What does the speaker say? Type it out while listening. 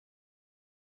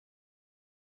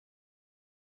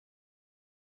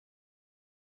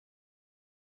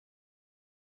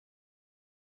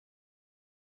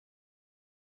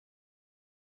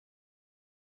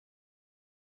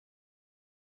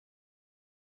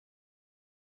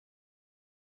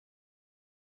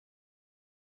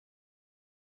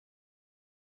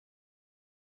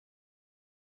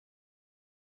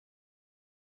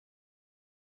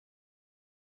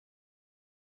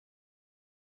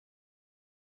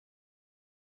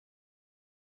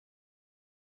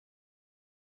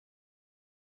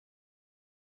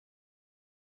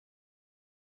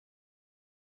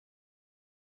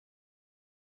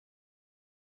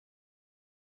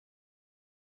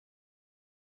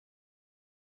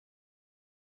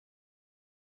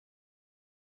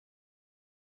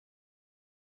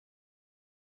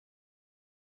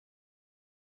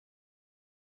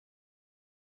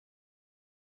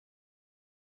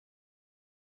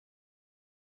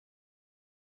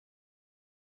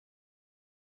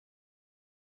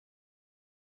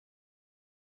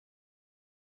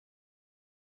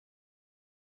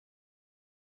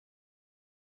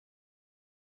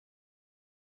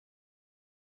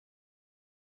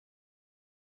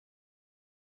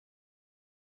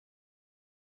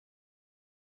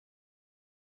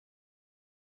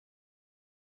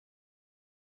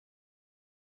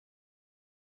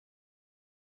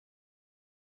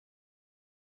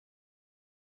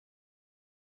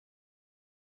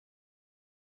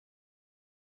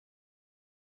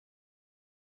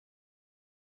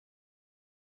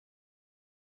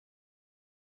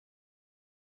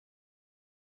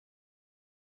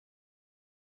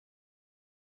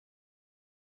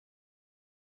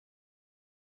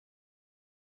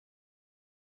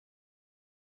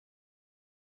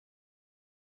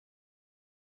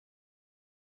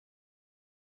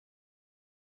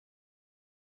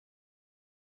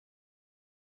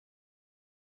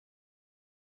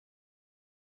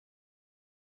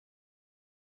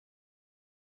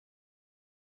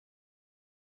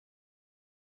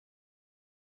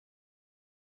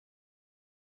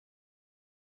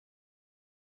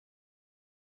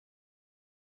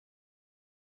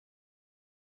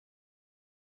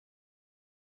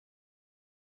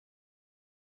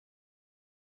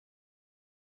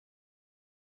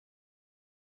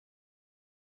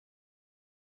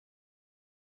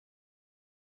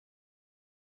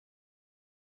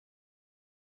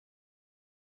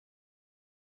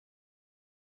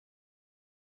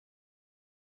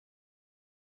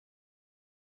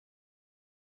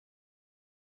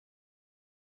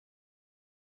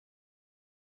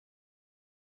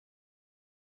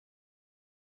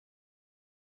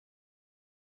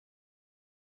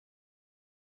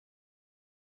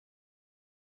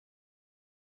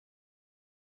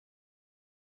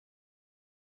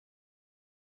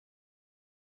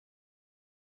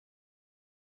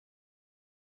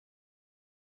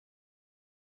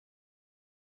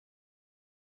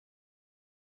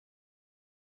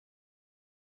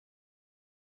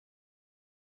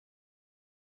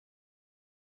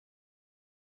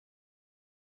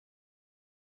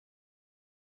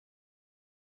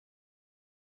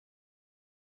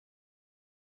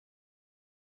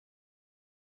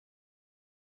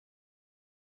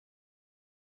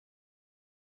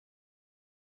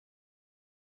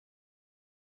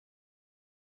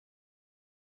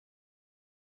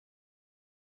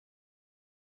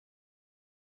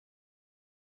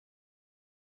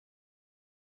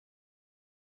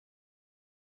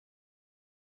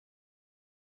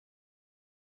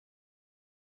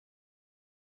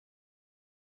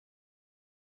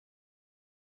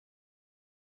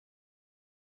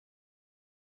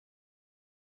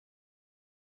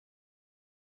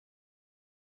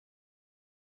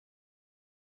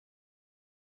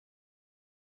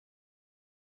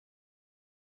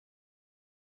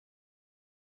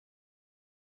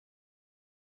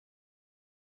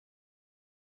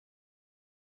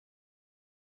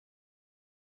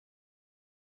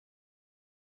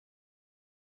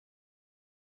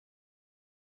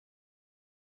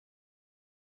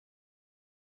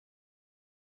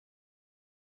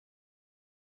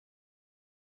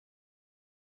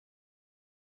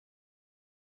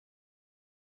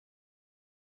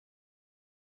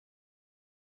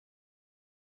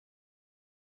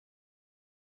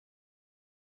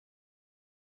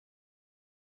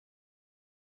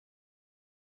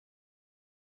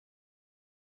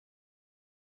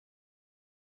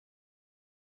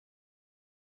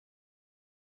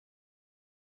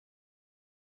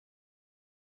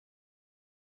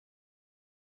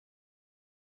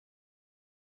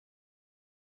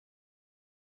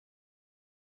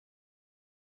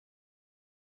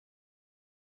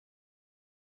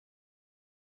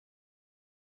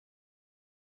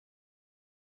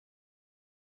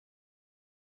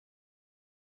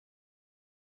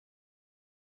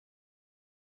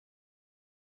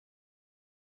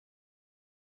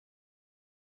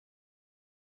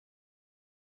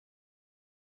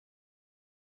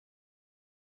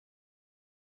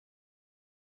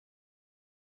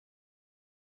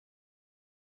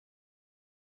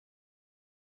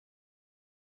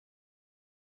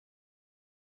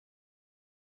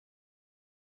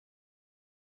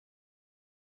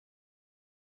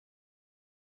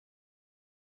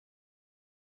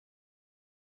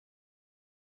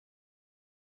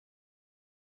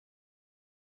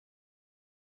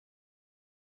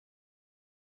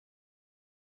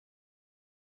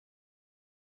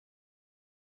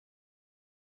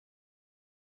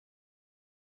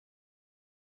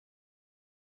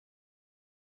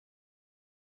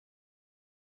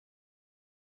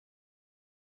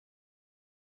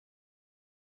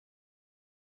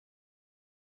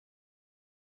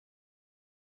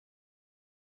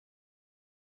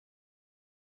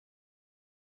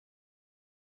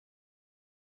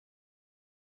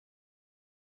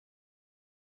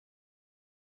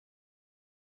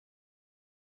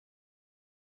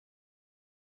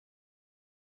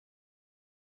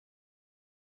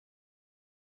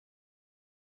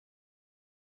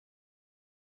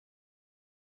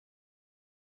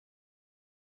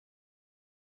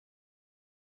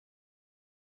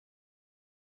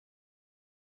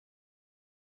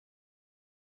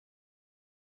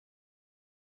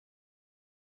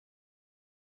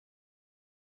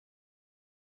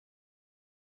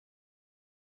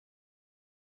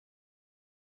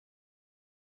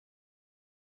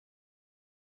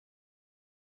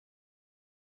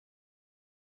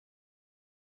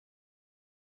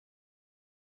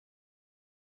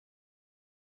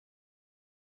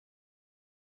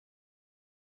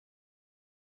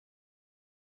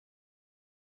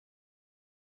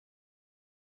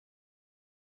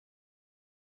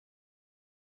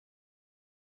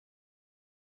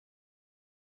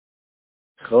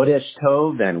Chodesh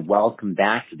Tov, and welcome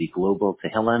back to the Global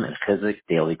Tehillim and Chizuk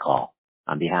Daily Call.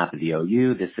 On behalf of the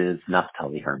OU, this is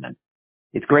Naftali Herman.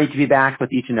 It's great to be back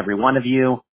with each and every one of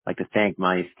you. I'd like to thank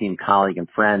my esteemed colleague and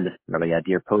friend, Rabbi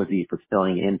Yadir Posey, for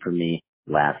filling in for me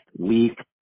last week.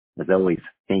 As always,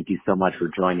 thank you so much for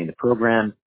joining the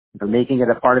program and for making it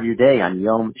a part of your day on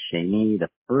Yom Sheni, the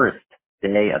first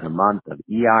day of the month of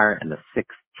Iyar and the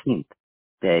 16th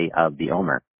day of the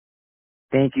Omer.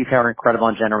 Thank you to our incredible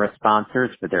and generous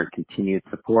sponsors for their continued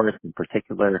support, in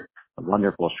particular the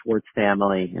wonderful Schwartz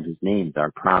family, and whose names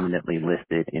are prominently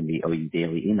listed in the OU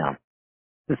Daily email.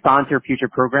 To sponsor future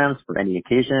programs for any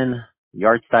occasion, the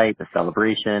yard site, the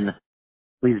celebration,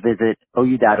 please visit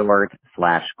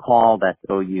ou.org/call. That's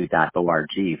ou.org/CALL.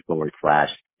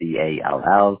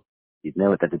 Please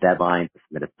note that the deadline to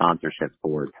submit a sponsorship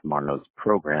for tomorrow's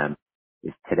program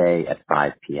is today at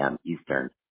 5 p.m. Eastern.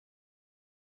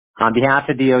 On behalf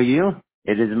of the OU,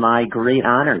 it is my great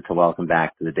honor to welcome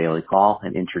back to the Daily Call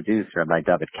and introduce Rabbi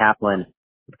Dovid Kaplan,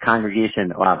 the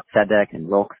congregation of Tzedek in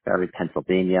Wilkes-Barre,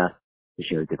 Pennsylvania, to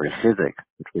share different Chizuk,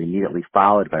 which will be immediately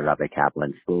followed by Rabbi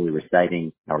Kaplan slowly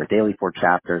reciting our daily 4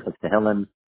 chapters of Tehillim,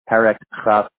 Perek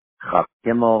Chaf, Chaf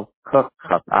Gimel, Kuf,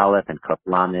 Chaf Aleph, and Kuf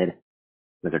Lamed.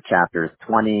 Those are chapters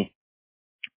 20,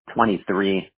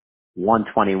 23,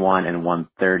 121, and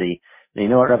 130. And you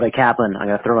know what, Rabbi Kaplan, I'm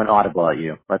going to throw an audible at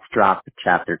you. Let's drop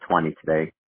chapter 20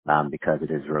 today, because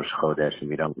it is Rosh Chodesh and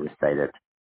we don't recite it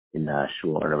in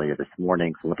shul earlier this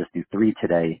morning. So we'll just do 3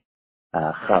 today,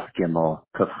 Chaf Gimel,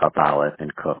 Kuf Chaf Aleph,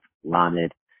 and Kuf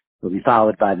Lamed. We'll be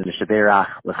followed by the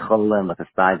Mishaberach L'cholim with a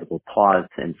sizable pause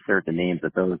to insert the names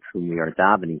of those whom we are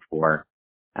davening for,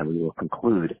 and we will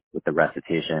conclude with the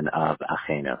recitation of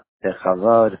Achenu.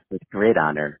 Bechavod, with great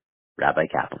honor, Rabbi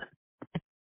Kaplan.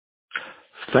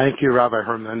 Thank you, Rabbi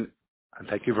Herman, and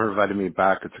thank you for inviting me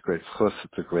back. It's a great chus.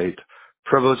 It's a great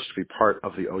privilege to be part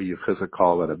of the OU Chizuk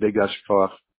Call, and a big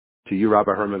ashkach to you,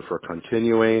 Rabbi Herman, for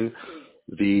continuing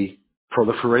the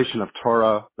proliferation of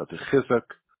Torah, of the Chizuk,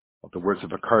 of the words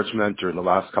of encouragement during the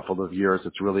last couple of years.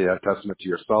 It's really a testament to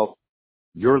yourself,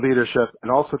 your leadership,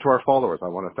 and also to our followers. I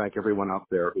want to thank everyone out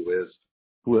there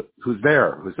who's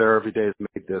there every day, has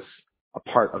made this a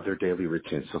part of their daily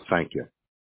routine. So thank you.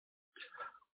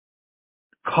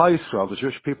 Klal Yisrael, the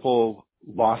Jewish people,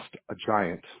 lost a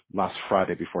giant last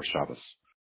Friday before Shabbos.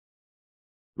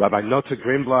 Rabbi Nota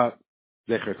Greenblatt,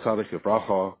 Zecher Tzaddik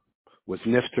Livracha, was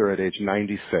nifter at age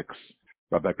 96.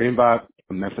 Rabbi Greenblatt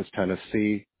from Memphis,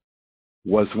 Tennessee,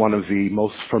 was one of the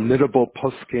most formidable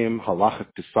poskim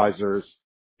halachic decisors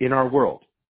in our world.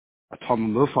 A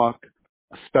Talmud Mufak,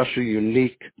 a special,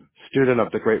 unique student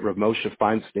of the great Rav Moshe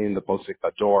Feinstein, the posik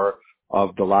ador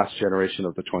of the last generation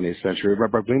of the 20th century.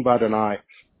 Rabbi Greenblatt and I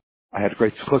had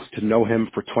great chus to know him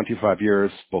for 25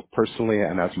 years, both personally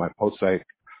and as my posek.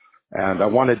 And I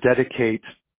want to dedicate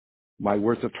my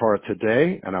words of Torah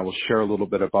today, and I will share a little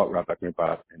bit about Rabbi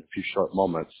Greenblatt in a few short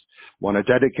moments. I want to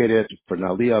dedicate it for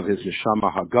Naliyah of his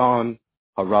Neshama Hagan,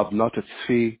 Harav Nota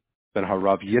Tzvi, ben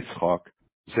Harav Yitzchak,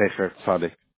 Zecher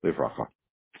Tzaddik Livracha.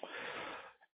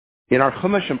 In our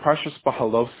Chumash in Parshas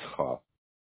Bahaloscha,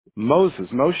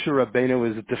 Moshe Rabbeinu,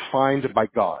 is defined by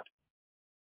God.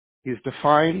 He's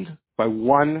defined by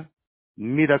one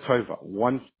midah tova,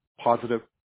 one positive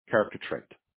character trait,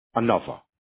 anava,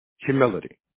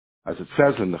 humility. As it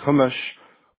says in the Chumash,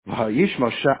 V'hayish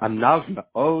Moshe anav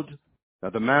me'od,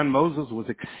 that the man Moses was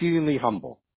exceedingly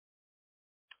humble.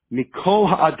 Mikol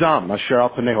ha'adam asher al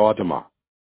pnei ha'adamah,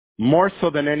 more so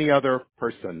than any other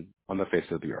person on the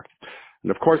face of the earth. And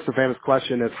of course, the famous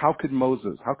question is, how could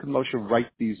Moshe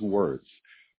write these words?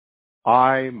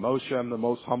 I, Moshe, am the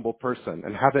most humble person,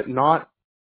 and have it not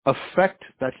affect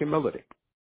that humility?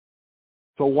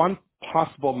 So one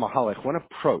possible mahalech, one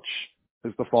approach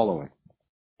is the following.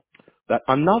 That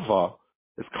anava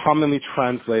is commonly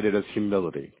translated as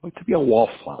humility, like to be a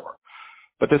wallflower.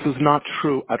 But this is not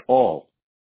true at all.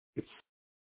 It's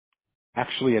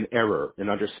actually an error in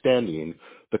understanding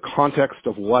the context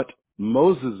of what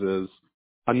Moses'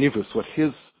 anivus, what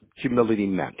his humility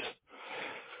meant.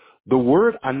 The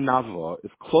word anava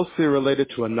is closely related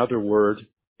to another word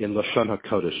in Lashon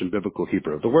HaKodesh, in biblical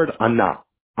Hebrew. The word ana,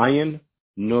 ayin,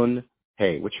 nun,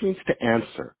 hey, which means to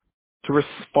answer, to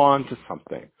respond to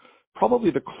something.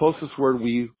 Probably the closest word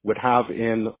we would have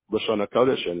in Lashon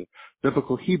HaKodesh, in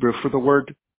biblical Hebrew, for the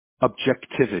word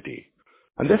objectivity.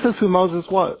 And this is who Moses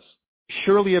was,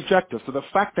 purely objective. So the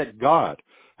fact that God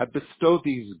had bestowed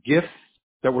these gifts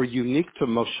that were unique to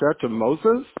Moshe, to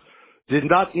Moses, did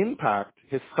not impact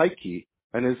his psyche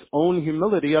and his own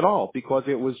humility at all, because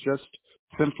it was just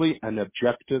simply an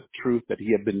objective truth that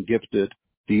he had been gifted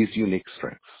these unique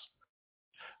strengths.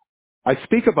 I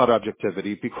speak about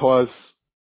objectivity because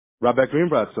Rabbi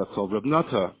Greenblatt Zatzal, Reb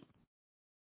Nata,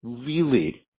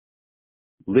 really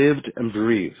lived and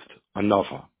breathed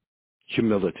anava,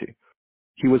 humility.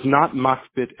 He was not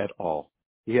makbid at all.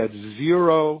 He had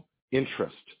zero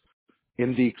interest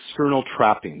in the external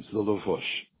trappings, the levush,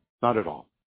 not at all.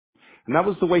 And that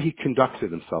was the way he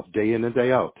conducted himself day in and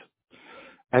day out.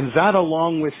 And that,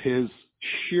 along with his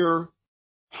sheer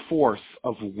force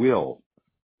of will,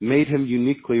 made him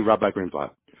uniquely Rabbi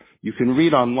Greenblatt. You can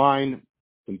read online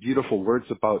some beautiful words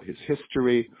about his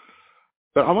history,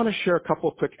 but I want to share a couple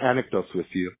of quick anecdotes with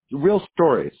you, real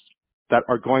stories that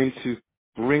are going to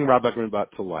bring Rabbi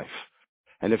Greenblatt to life.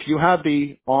 And if you had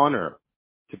the honor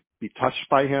to be touched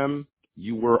by him,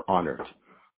 you were honored.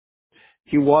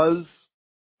 He was,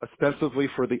 ostensibly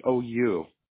for the OU,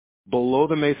 below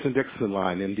the Mason-Dixon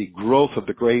line in the growth of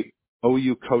the great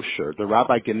OU kosher, the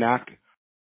Rabbi Genak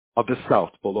of the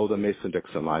South, below the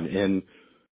Mason-Dixon line, in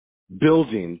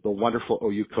building the wonderful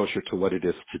OU kosher to what it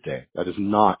is today. That is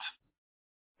not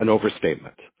an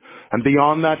overstatement. And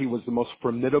beyond that, he was the most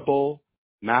formidable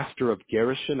master of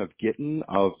gerushin, of gittin,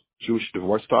 of Jewish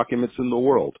divorce documents in the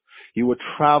world. He would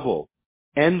travel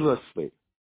endlessly,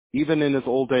 even in his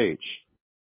old age,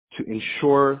 to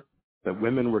ensure that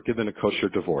women were given a kosher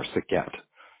divorce, a get.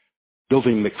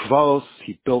 Building mikvahs,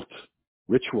 he built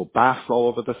ritual baths all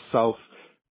over the South.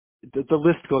 The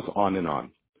list goes on and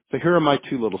on. So here are my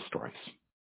two little stories.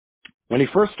 When he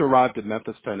first arrived in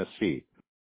Memphis, Tennessee,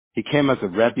 he came as a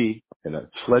Rabbi in a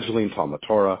fledgling Talmud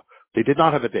Torah. They did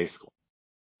not have a day school.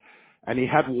 And he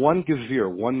had one gevir,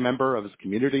 one member of his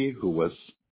community who was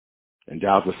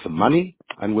endowed with some money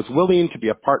and was willing to be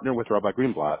a partner with Rabbi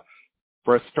Greenblatt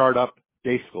for a startup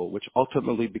day school, which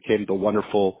ultimately became the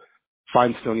wonderful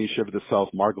Feinstein Yeshiva of the South,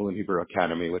 Margolin Hebrew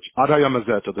Academy, which Ad Hayom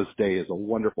Hazeh to this day is a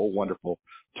wonderful, wonderful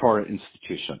Torah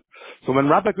institution. So when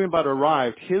Rabbi Greenblatt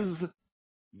arrived, his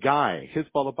guy, his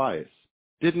balabais,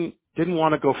 didn't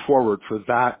want to go forward for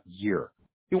that year.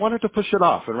 He wanted to push it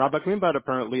off. And Rabbi Greenblatt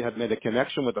apparently had made a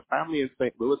connection with a family in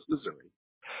St. Louis, Missouri.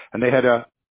 And they had a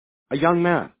young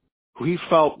man who he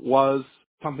felt was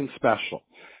something special.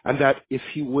 And that if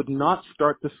he would not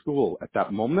start the school at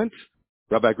that moment,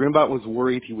 Rabbi Greenblatt was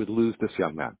worried he would lose this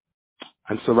young man.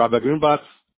 And so Rabbi Greenblatt's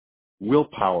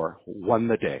willpower won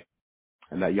the day.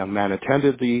 And that young man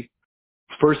attended the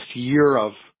first year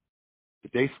of the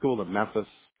day school in Memphis.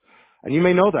 And you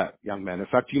may know that young man. In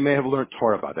fact, you may have learned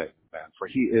Torah about that man, for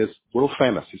he is world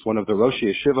famous. He's one of the Rosh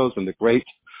Yeshivos and the great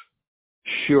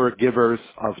shiur givers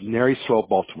of Ner Yisrael,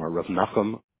 Baltimore, Rav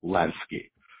Nachum Lansky.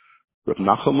 Rav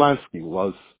Nachum Lansky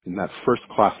was in that first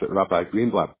class that Rabbi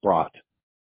Greenblatt brought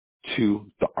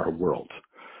to our world.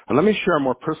 And let me share a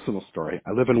more personal story.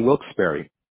 I live in Wilkes-Barre,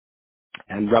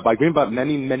 and Rabbi Greenblatt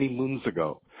many, many moons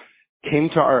ago came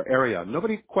to our area.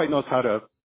 Nobody quite knows how to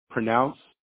pronounce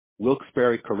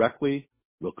Wilkes-Barre correctly.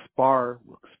 Wilkes-Barre,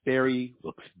 Wilkes-Barre,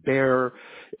 Wilkes-Barre.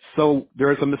 So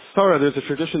there's a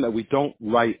tradition that we don't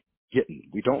write gittin.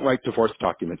 We don't write divorce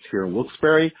documents here in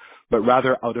Wilkes-Barre, but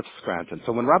rather out of Scranton.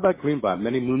 So when Rabbi Greenblatt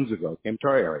many moons ago came to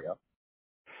our area,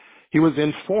 he was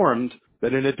informed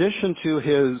that in addition to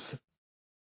his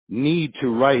need to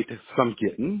write some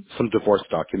gittin, some divorce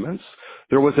documents,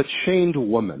 there was a chained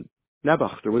woman,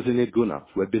 Nebuch, there was an iguna,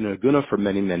 who had been an iguna for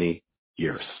many, many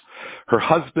years. Her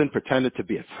husband pretended to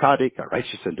be a tzaddik, a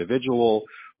righteous individual,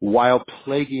 while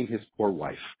plaguing his poor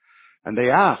wife. And they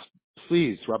asked,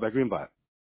 please, Rabbi Greenblatt,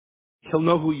 he'll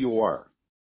know who you are.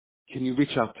 Can you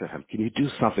reach out to him? Can you do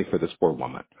something for this poor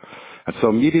woman? And so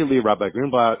immediately Rabbi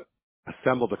Greenblatt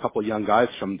assembled a couple of young guys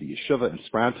from the yeshiva in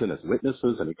Scranton as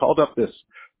witnesses, and he called up this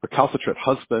recalcitrant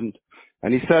husband,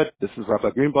 and he said, this is Rabbi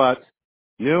Greenblatt.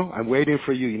 No, I'm waiting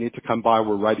for you. You need to come by.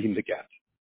 We're writing the get.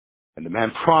 And the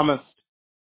man promised,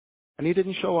 and he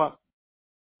didn't show up.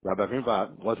 Rabbi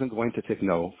Greenblatt wasn't going to take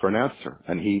no for an answer,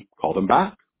 and he called him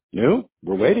back. No,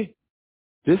 we're waiting.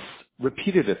 This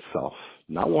repeated itself,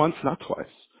 not once, not twice,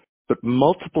 but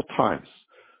multiple times.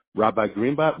 Rabbi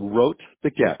Greenblatt wrote the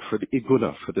get for the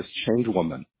iguna, for this chained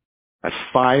woman, at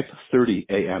 5:30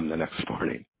 a.m. the next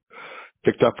morning.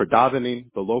 Picked up for davening.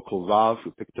 The local Rav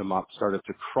who picked him up started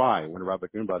to cry when Rabbi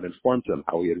Greenblatt informed him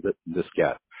how he had written this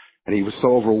get. And he was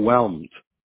so overwhelmed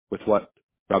with what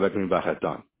Rabbi Greenblatt had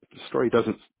done. The story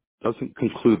doesn't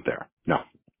conclude there. No.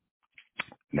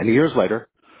 Many years later,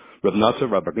 Rabbi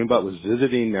Greenblatt was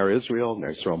visiting Ner Yisrael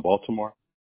in Baltimore,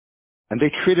 and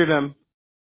they treated him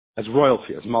as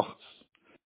royalty, as malchus.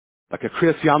 Like a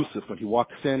Kriyas Yamsuf, when he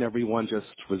walks in, everyone just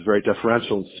was very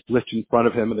deferential and split in front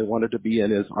of him, and they wanted to be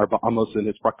in his Arba Amos, in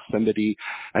his proximity.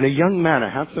 And a young man, a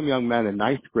handsome young man in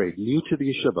ninth grade, new to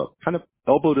the yeshiva, kind of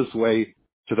elbowed his way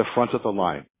to the front of the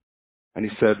line. And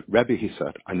he said, Rabbi, he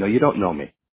said, I know you don't know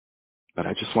me, but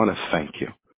I just want to thank you,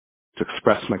 to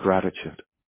express my gratitude.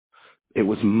 It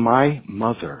was my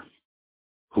mother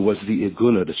who was the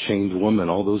iguna, the chained woman,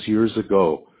 all those years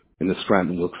ago in the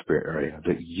Scranton-Wilkes-Barre area,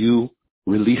 that you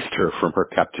released her from her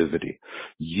captivity.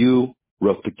 You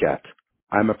wrote the get.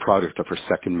 I'm a product of her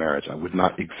second marriage. I would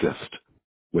not exist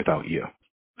without you.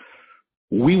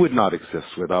 We would not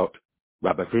exist without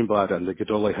Rabbi Greenblatt and the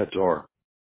Gedolei Hador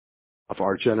of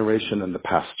our generation and the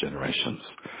past generations.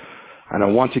 And I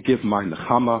want to give my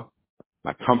nechama,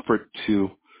 my comfort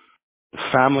to the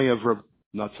family of Reb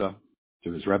Nata,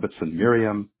 to his Rebbetzin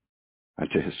Miriam, and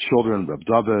to his children, Reb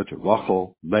Dovid,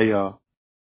 Rachel, Leah,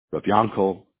 Reb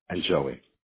Yankel, and Joey.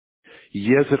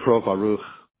 Yeh Zichro Baruch.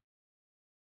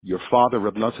 Your father,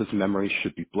 Reb Nata's memory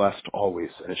should be blessed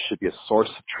always, and it should be a source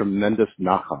of tremendous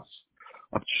nachas,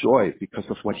 of joy, because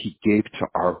of what he gave to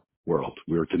our world.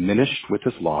 We are diminished with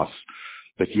his loss,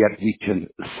 but yet we can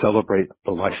celebrate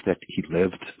the life that he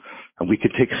lived, and we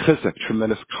can take chizuk,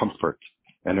 tremendous comfort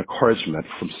and encouragement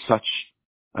from such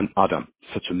an Adam,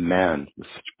 such a man with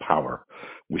such power.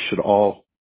 We should all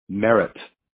merit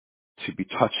to be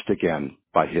touched again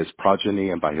by his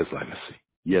progeny and by his legacy.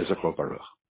 Yeh Zichro Baruch.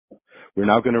 We're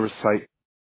now going to recite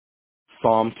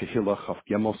Psalm Tehillim of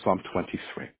Gimel, Psalm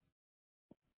 23.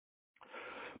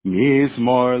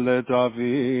 Mizmor le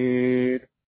David,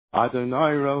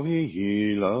 Adonai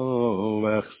rohi lo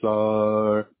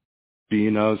echsar,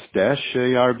 binos deshe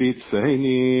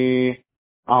yarbitzeni,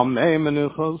 al mei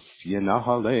menuchos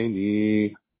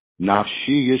yenahaleni,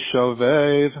 nafshi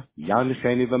yeshovev,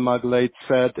 yancheni v'maglei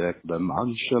tzedek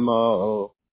leman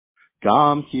shemo,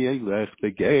 gam ki elech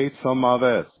begeit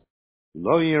somaves,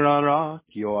 Lo yirara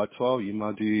ki oato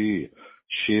yimadi,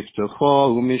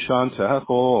 shiftecho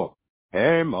umishantecho,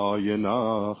 hema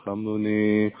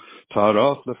yenachamuni,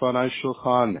 taroch lefanai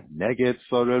shulchan, neged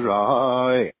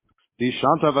sorerai,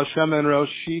 dishanta vashem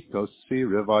roshi kosi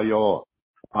rivayo,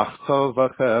 achto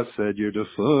vachesed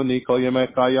yurdufuni kol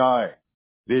yemechayai,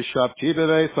 vishabti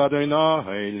beveis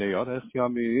Adonai leorech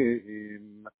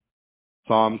yamim.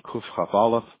 Psalm Kuf Chaf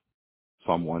Aleph,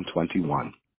 Psalm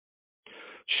 121.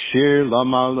 Shir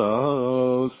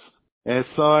lamalos,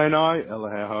 esoinai el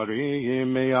heharim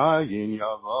me'ayin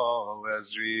yavo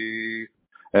Ezri.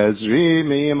 Ezri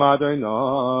mi'im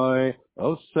Adonai,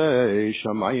 osei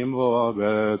shamayim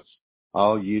v'oretz,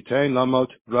 al yitein lamot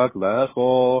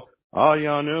raglecho, al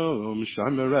yanum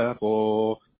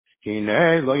shamerecho,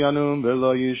 hinei lo yanum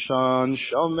v'lo yishan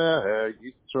shomer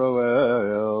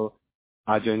Yisroel.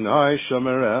 Adonai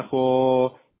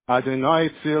shomerecho, Adonai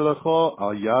tzilecho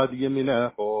al yad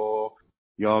yeminecho,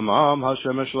 Yomam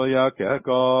Hashemesh lo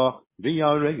yakeka,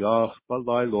 v'yareach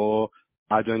balaylo,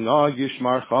 Adonai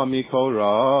yishmarcha mikol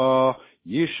ra,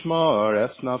 yishmar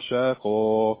es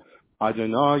nafshecho,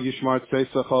 Adonai yishmar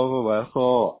tzeisecho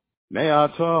v'lecho,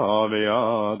 me'ata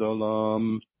v'yad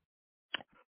olam.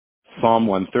 Psalm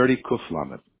 130, Kuf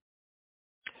Lamed.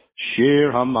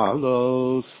 Shir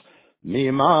hamalos,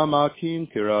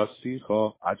 mimamakim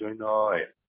kirasicho, Adonai.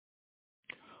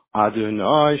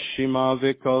 Adonai shima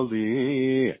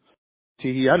v'koli,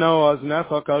 tihiyano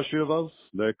aznecha kashuvos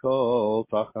lekol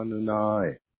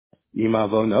tachanunai.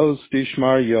 Imavonos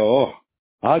tishmar yo,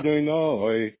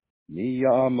 Adonai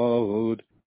miyamod,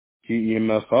 ki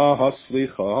imecha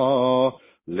haslicha,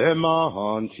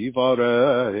 lemahan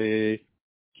tivarei.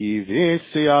 Ki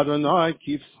visi Adonai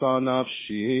kivsa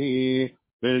nafshi,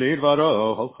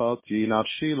 v'lidvaro holchalti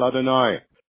nafshi l'Adonai,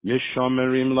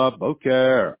 mishomerim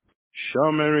laboker,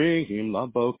 shomerim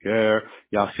laboker,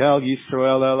 yachel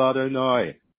Yisrael el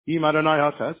Adonai, im Adonai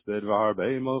hachesed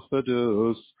v'harbei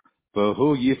mosadus,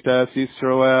 v'hu yiftes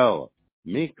Yisrael,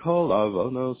 mikol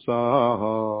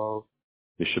avonosav.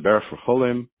 Mishaber for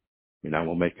cholim. And now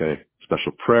we'll make a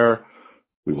special prayer.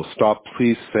 We will stop.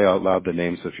 Please say out loud the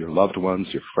names of your loved ones,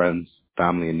 your friends,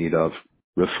 family in need of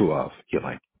refuah,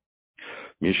 healing.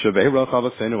 Mishaveirach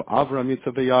avasenu Avram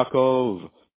Yitzchak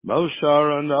Yaakov, Moshe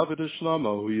Aaron David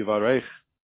Shlomo Yivarech,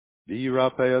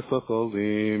 v'yirapei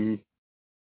esacholim.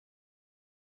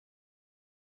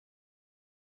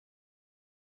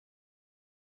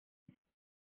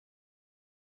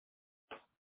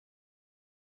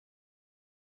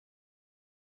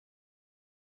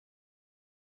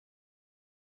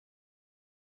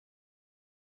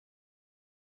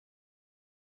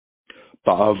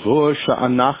 Ba'avur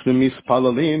sha'anachnu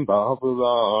mispalalim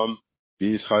ba'avuram,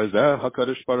 v'yischar zeh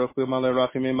HaKadosh Baruch Hu malei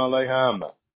rachimim aleihem,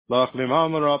 lach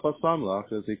limam rapasam lach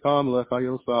ezikam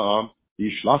lechayilsam,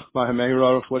 yishlach bahem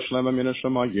eira refuah shlema min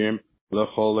hashamayim,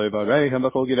 lechol levareihem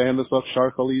lechol gidehem l'soch shar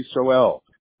kol Yisrael,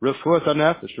 refuah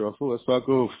hanefesh refuah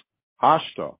saguf,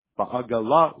 hashta,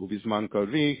 ba'agala ubizman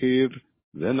kariv,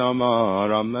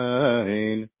 v'namar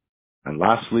amen. And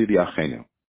lastly, the Achenu.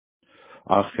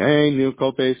 Achenu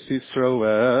kol beis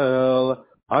Yisrael,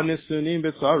 hanisunim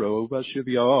b'tzaro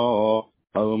v'shivya,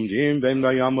 ha'omdim ben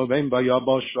bayam u'ben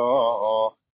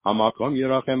bayabasha, hamakom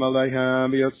yirachem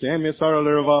aleihem, v'yotzem yisar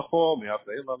l'revacho,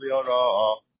 mi'afel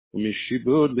aliyara,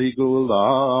 u'mishibud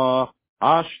ligula,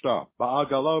 ashta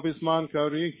ba'agala ubizman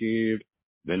kariv,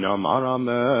 v'namar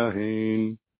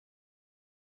amen.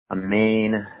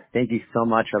 Amen. Thank you so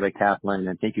much, Rabbi Kaplan,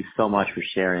 and thank you so much for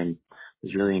sharing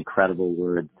those really incredible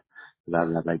words about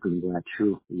Rabbi Greenblatt,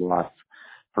 true loss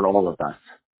for all of us.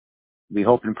 We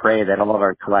hope and pray that all of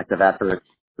our collective efforts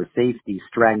for safety,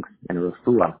 strength, and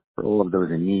refuah for all of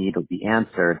those in need will be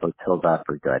answered, Botilva,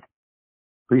 for good.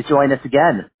 Please join us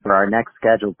again for our next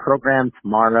scheduled program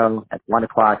tomorrow at 1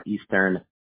 o'clock Eastern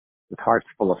with hearts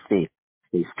full of faith.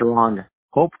 Stay strong,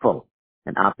 hopeful,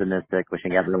 and optimistic.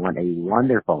 Wishing everyone a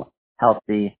wonderful,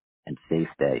 healthy, and safe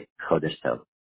day. Chodesh Tov.